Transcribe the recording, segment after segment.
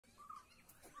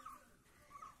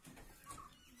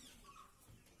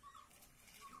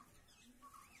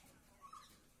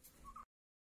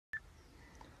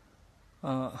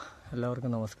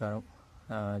എല്ലാവർക്കും നമസ്കാരം.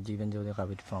 Jeevan Jyoti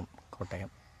rabbit farm Kottayam.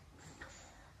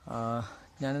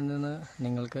 ഞാനിന്ന്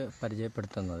നിങ്ങൾക്ക്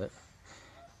പരിചയപ്പെടുത്തുന്നത്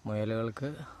മുയലുകൾക്ക്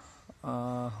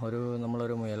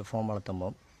നമ്മളൊരു മുയൽ ഫാം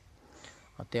വളർത്തുമ്പം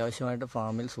അത്യാവശ്യമായിട്ട്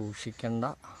ഫാമിൽ സൂക്ഷിക്കേണ്ട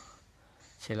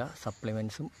ചില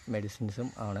സപ്ലിമെൻറ്റ്സും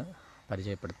മെഡിസിൻസും ആണ്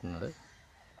പരിചയപ്പെടുത്തുന്നത്.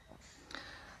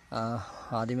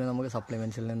 ആദ്യമേ നമുക്ക്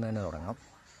സപ്ലിമെൻറ്റ്സിൽ നിന്ന് തന്നെ തുടങ്ങാം.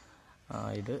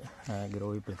 ഇത്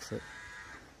ഗ്രോയിപ്ലെക്സ്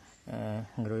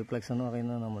എന്ന്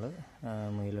പറയുന്നത് നമ്മൾ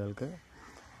മുയലുകൾക്ക്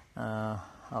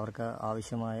അവർക്ക്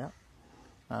ആവശ്യമായ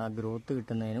ഗ്രോത്ത്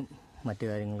കിട്ടുന്നതിനും മറ്റു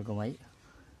കാര്യങ്ങൾക്കുമായി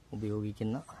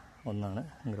ഉപയോഗിക്കുന്ന ഒന്നാണ്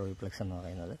ഗ്രോയിപ്ലെക്സ് എന്ന്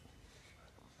പറയുന്നത്.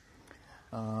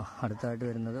 അടുത്തായിട്ട്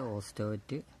വരുന്നത്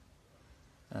ഓസ്റ്റോവറ്റ്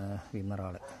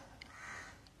വിമറാൾ.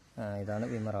 ഇതാണ്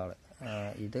വിമറാൾ.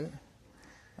 ഇത്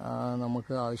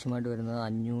നമുക്ക് ആവശ്യമായിട്ട് വരുന്നത്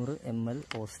 500 ml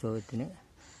ഓസ്റ്റോവറ്റിന്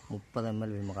 30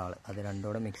 ml വിമറാൾ. അത്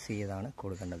രണ്ടോടെ മിക്സ് ചെയ്താണ്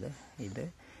കൊടുക്കേണ്ടത്. ഇത്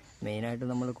മെയിനായിട്ട്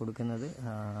നമ്മൾ കൊടുക്കുന്നത്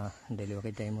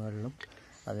ഡെലിവറി ടൈമുകളിലും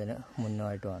അതിന്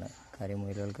മുന്നുമായിട്ടുമാണ്.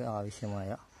 മുയലുകൾക്ക് ആവശ്യമായ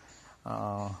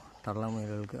തള്ള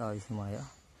മുയലുകൾക്ക് ആവശ്യമായ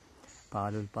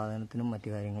പാലുൽപാദനത്തിനും മറ്റു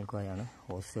കാര്യങ്ങൾക്കുമായാണ്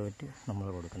ഓസ്റ്റോവറ്റ് നമ്മൾ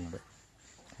കൊടുക്കുന്നത്.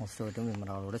 ഓസ്റ്റോവറ്റും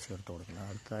വിമറാളോടെ ചേർത്ത് കൊടുക്കുന്നത്.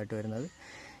 അടുത്തതായിട്ട് വരുന്നത്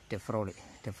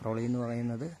ടെഫ്രോളി എന്ന്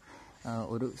പറയുന്നത്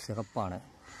ഒരു സിറപ്പാണ്.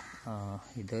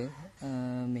 ഇത്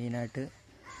മെയിനായിട്ട്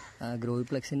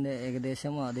ഗ്രോയിപ്ലെക്സിൻ്റെ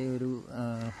ഏകദേശം അതേ ഒരു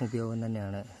ഉപയോഗം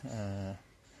തന്നെയാണ്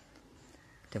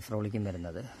ടെഫ്രോളിക്കും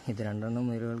വരുന്നത്. ഇത് രണ്ടെണ്ണം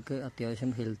മുയലുകൾക്ക്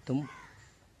അത്യാവശ്യം ഹെൽത്തും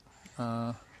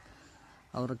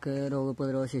അവർക്ക്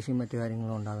രോഗപ്രതിരോധ ശേഷിയും മറ്റു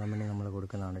കാര്യങ്ങളും ഉണ്ടാകാൻ വേണ്ടി നമ്മൾ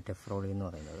കൊടുക്കുന്നതാണ് ടെഫ്രോളി എന്ന്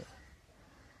പറയുന്നത്.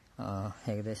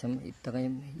 ഏകദേശം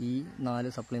ഇത്രയും ഈ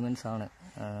 4 സപ്ലിമെൻറ്റ്സാണ്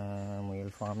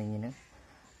മുയൽ ഫാമിങ്ങിന്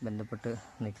ബന്ധപ്പെട്ട്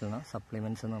നിൽക്കുന്ന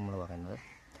സപ്ലിമെൻറ്റ്സ് എന്ന് നമ്മൾ പറയുന്നത്.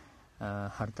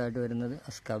 അടുത്തായിട്ട് വരുന്നത്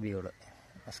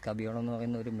അസ്കാബിയോൾ എന്ന്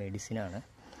പറയുന്ന ഒരു മെഡിസിനാണ്.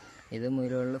 ഇത്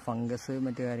മുയലുകളിൽ ഫംഗസ്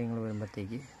മറ്റു കാര്യങ്ങൾ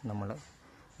വരുമ്പോഴത്തേക്ക് നമ്മൾ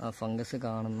ഫംഗസ്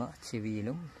കാണുന്ന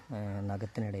ചെവിയിലും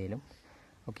നഖത്തിനിടയിലും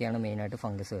ഒക്കെയാണ് മെയിനായിട്ട്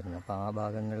ഫംഗസ് വരുന്നത്. അപ്പോൾ ആ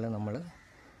ഭാഗങ്ങളിൽ നമ്മൾ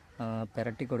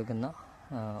പുരട്ടി കൊടുക്കുന്ന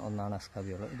ഒന്നാണ്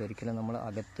അസ്കാബിയോൾ. ഇതൊരിക്കലും നമ്മൾ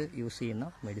അകത്ത് യൂസ് ചെയ്യുന്ന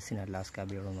മെഡിസിനല്ല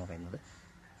അസ്കാബിയോൾ എന്ന് പറയുന്നത്.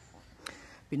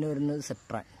 പിന്നെ വരുന്നത്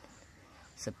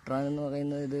സെപ്ട്രാൻ എന്ന്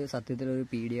പറയുന്നത് ഇത് സത്യത്തിലൊരു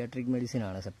പീഡിയാട്രിക്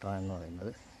മെഡിസിനാണ്. സെപ്ട്രാൻ എന്ന്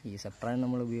പറയുന്നത് ഈ സെപ്ട്രാൻ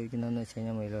നമ്മൾ ഉപയോഗിക്കുന്നതെന്ന് വെച്ച്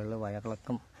കഴിഞ്ഞാൽ മുയലുകളിൽ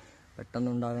വയറിളക്കം,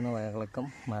 പെട്ടെന്നുണ്ടാകുന്ന വയറിളക്കം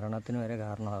മരണത്തിന് വരെ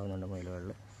കാരണമാകുന്നുണ്ട്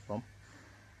മുയലുകളിൽ. അപ്പം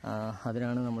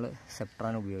അതിനാണ് നമ്മൾ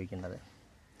സെപ്ട്രാൻ ഉപയോഗിക്കുന്നത്.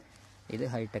 ഇത്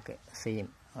ഹൈടെക് സെയിം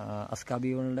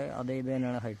അസ്കാബിയോളിൻ്റെ അതേ ഇത്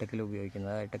തന്നെയാണ് ഹൈടെക്കിൽ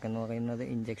ഉപയോഗിക്കുന്നത്. ഹൈടെക് എന്ന് പറയുന്നത്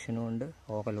ഇഞ്ചക്ഷനും ഉണ്ട്,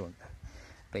 ഓറലും ഉണ്ട്.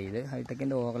 അപ്പോൾ ഇത്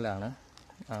ഹൈടെക്കിൻ്റെ ഓറലാണ്.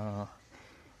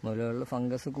 മുയലുകളിൽ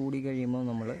ഫംഗസ് കൂടി കഴിയുമ്പോൾ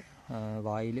നമ്മൾ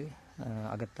വായിൽ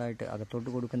അകത്തോട്ട്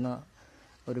കൊടുക്കുന്ന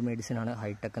ഒരു മെഡിസിനാണ്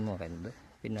ഹൈടെക് എന്ന് പറയുന്നത്.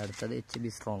 പിന്നെ അടുത്തത് HB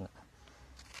സ്ട്രോങ്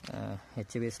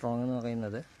എന്ന്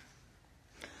പറയുന്നത്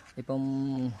ഇപ്പം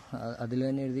അതിൽ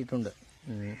തന്നെ എഴുതിയിട്ടുണ്ട്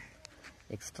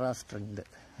എക്സ്ട്രാ സ്ട്രെങ്ത്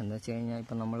എന്ന് വെച്ച് കഴിഞ്ഞാൽ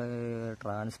ഇപ്പം നമ്മൾ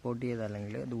ട്രാൻസ്പോർട്ട് ചെയ്ത്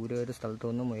അല്ലെങ്കിൽ ദൂരെ ഒരു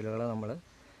സ്ഥലത്തു നിന്ന് മുയലുകളെ നമ്മൾ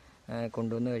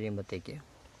കൊണ്ടുവന്ന് കഴിയുമ്പോഴത്തേക്ക്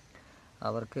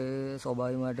അവർക്ക്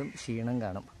സ്വാഭാവികമായിട്ടും ക്ഷീണം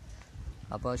കാണും.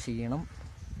 അപ്പോൾ ക്ഷീണം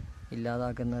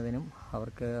ഇല്ലാതാക്കുന്നതിനും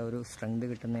അവർക്ക് ഒരു സ്ട്രെങ്ത്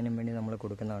കിട്ടുന്നതിനും വേണ്ടി നമ്മൾ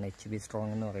കൊടുക്കുന്നതാണ് HB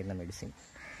സ്ട്രോങ് എന്ന് പറയുന്ന മെഡിസിൻ.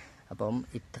 അപ്പം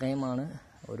ഇത്രയുമാണ്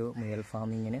ഒരു മുയൽ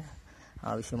ഫാമിങ്ങിന്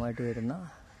ആവശ്യമായിട്ട് വരുന്ന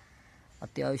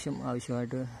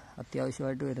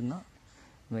അത്യാവശ്യമായിട്ട് വരുന്ന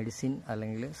മെഡിസിൻ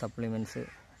അല്ലെങ്കിൽ സപ്ലിമെൻറ്റ്സ്.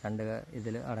 2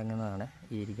 ഇതിൽ അടങ്ങുന്നതാണ്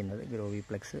ഈ ഇരിക്കുന്നത്.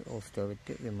 ഗ്രോയിപ്ലെക്സ്,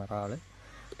 ഓസ്റ്റോവറ്റ്, വിമറാൾ,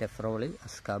 ടെഫ്രോളി,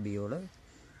 അസ്കാബിയോൾ,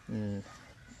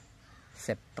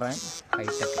 സെപ്ട്രാൻ,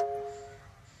 ഹൈടെക്.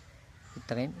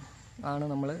 ഇത്രയും ആണ്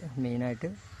നമ്മൾ മെയിനായിട്ട്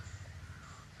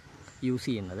യൂസ്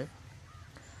ചെയ്യുന്നത്.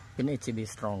 പിന്നെ HB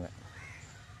സ്ട്രോങ്.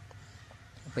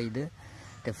 അപ്പോൾ ഇത്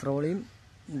ടെഫ്രോളിയും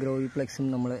ഗ്രോയിപ്ലെക്സും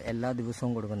നമ്മൾ എല്ലാ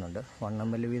ദിവസവും കൊടുക്കുന്നുണ്ട്. 1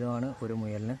 ml വീതമാണ് ഒരു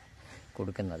മുയലിന്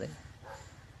കൊടുക്കുന്നത്.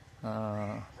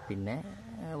 പിന്നെ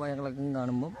വയറിളക്കം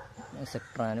കാണുമ്പം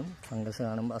സെപ്ട്രാനും, ഫംഗസ്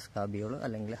കാണുമ്പോൾ അസ്കാബിയോൾ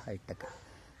അല്ലെങ്കിൽ ഹൈടെക്.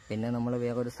 പിന്നെ നമ്മൾ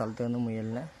വേറൊരു സ്ഥലത്ത് നിന്ന്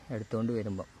മുയലിനെ എടുത്തുകൊണ്ട്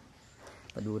വരുമ്പം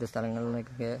അപ്പോൾ ദൂര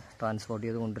സ്ഥലങ്ങളിലേക്കൊക്കെ ട്രാൻസ്പോർട്ട്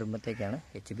ചെയ്ത് കൊണ്ടുവരുമ്പോഴത്തേക്കാണ്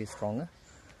HB സ്ട്രോങ്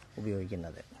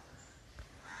ഉപയോഗിക്കുന്നത്.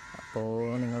 അപ്പോൾ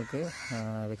നിങ്ങൾക്ക്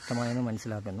വ്യക്തമായെന്ന്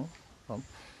മനസ്സിലാക്കുന്നു. അപ്പം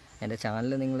എൻ്റെ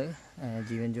ചാനൽ നിങ്ങൾ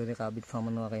ജീവൻ ജ്യോതി റാബിറ്റ് ഫാം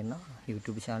എന്ന് പറയുന്ന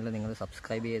യൂട്യൂബ് ചാനൽ നിങ്ങൾ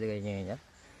സബ്സ്ക്രൈബ് ചെയ്ത് കഴിഞ്ഞ് കഴിഞ്ഞാൽ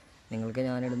നിങ്ങൾക്ക്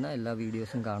ഞാനിടുന്ന എല്ലാ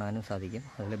വീഡിയോസും കാണാനും സാധിക്കും.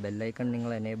 അതിൽ ബെല്ലൈക്കൺ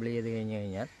നിങ്ങൾ എനേബിൾ ചെയ്ത് കഴിഞ്ഞ്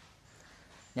കഴിഞ്ഞാൽ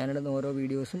ഞാനിടുന്ന ഓരോ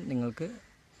വീഡിയോസും നിങ്ങൾക്ക്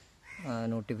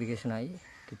നോട്ടിഫിക്കേഷനായി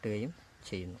കിട്ടുകയും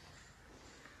ചെയ്യുന്നു.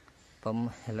 അപ്പം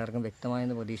എല്ലാവർക്കും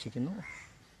വ്യക്തമായെന്ന് പ്രതീക്ഷിക്കുന്നു.